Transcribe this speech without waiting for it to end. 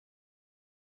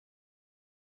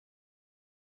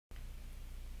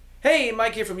Hey,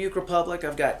 Mike here from UKE.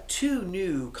 I've got two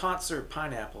new concert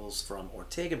pineapples from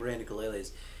Ortega brand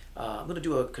ukuleles. I'm going to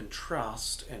do a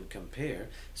contrast and compare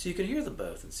so you can hear them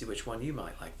both and see which one you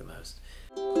might like the most.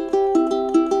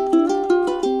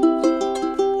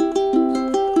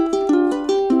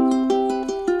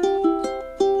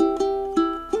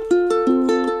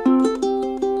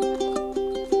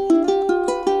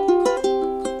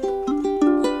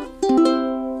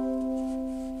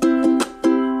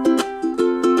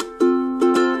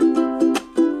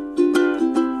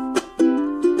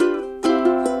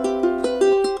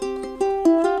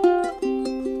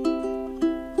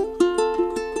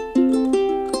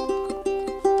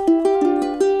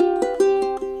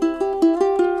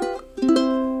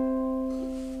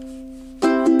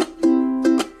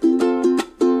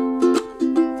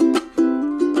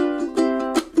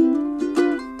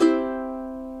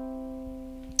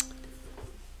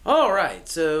 Alright,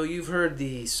 so you've heard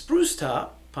the spruce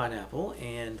top pineapple,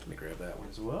 and let me grab that one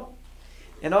as well,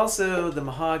 and also the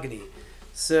mahogany.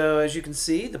 So as you can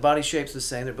see, the body shape's the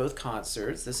same. They're both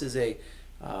concerts. This is a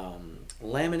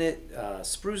laminate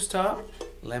spruce top,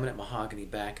 laminate mahogany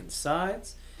back and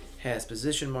sides, has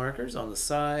position markers on the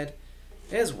side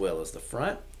as well as the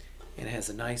front, and it has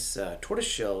a nice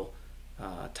tortoiseshell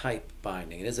type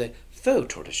binding. It is a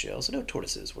faux tortoiseshell, so no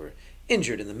tortoises were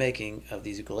injured in the making of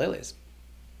these ukuleles.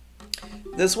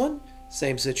 This one,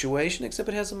 same situation, except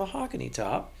it has a mahogany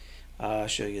top. I'll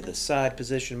show you the side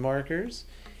position markers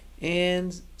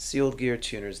and sealed gear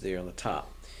tuners there on the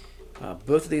top.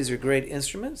 Both of these are great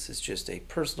instruments. It's just a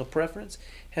personal preference.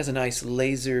 Has a nice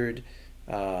lasered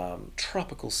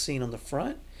tropical scene on the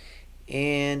front.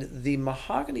 And the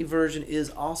mahogany version is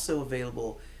also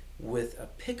available with a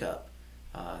pickup.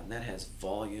 And that has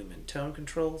volume and tone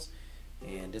controls.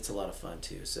 And it's a lot of fun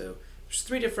too. So there's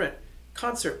three different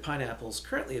concert pineapples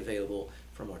currently available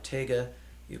from Ortega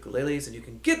ukuleles, and you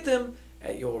can get them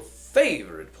at your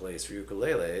favorite place for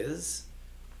ukuleles,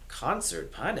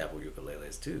 concert pineapple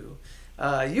ukuleles too,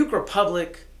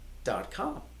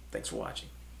 UKERepublic.com. Thanks for watching.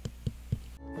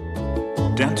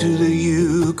 Down to the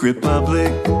Uke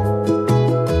Republic,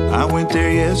 I went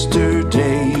there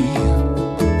yesterday.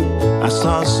 I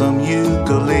saw some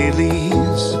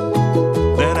ukuleles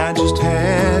that I just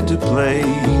had to play.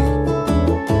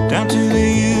 Down to the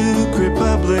Uke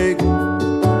Republic,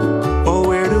 oh,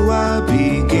 where do I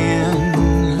begin?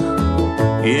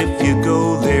 If you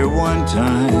go there one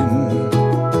time,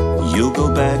 you'll go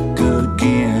back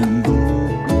again.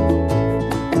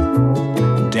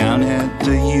 Down at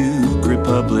the Uke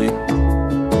Republic,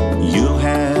 you'll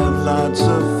have lots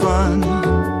of fun.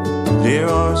 There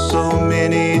are so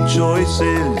many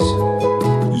choices,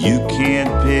 you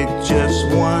can't pick just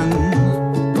one.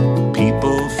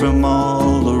 People from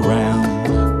all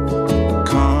around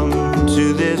come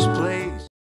to this place.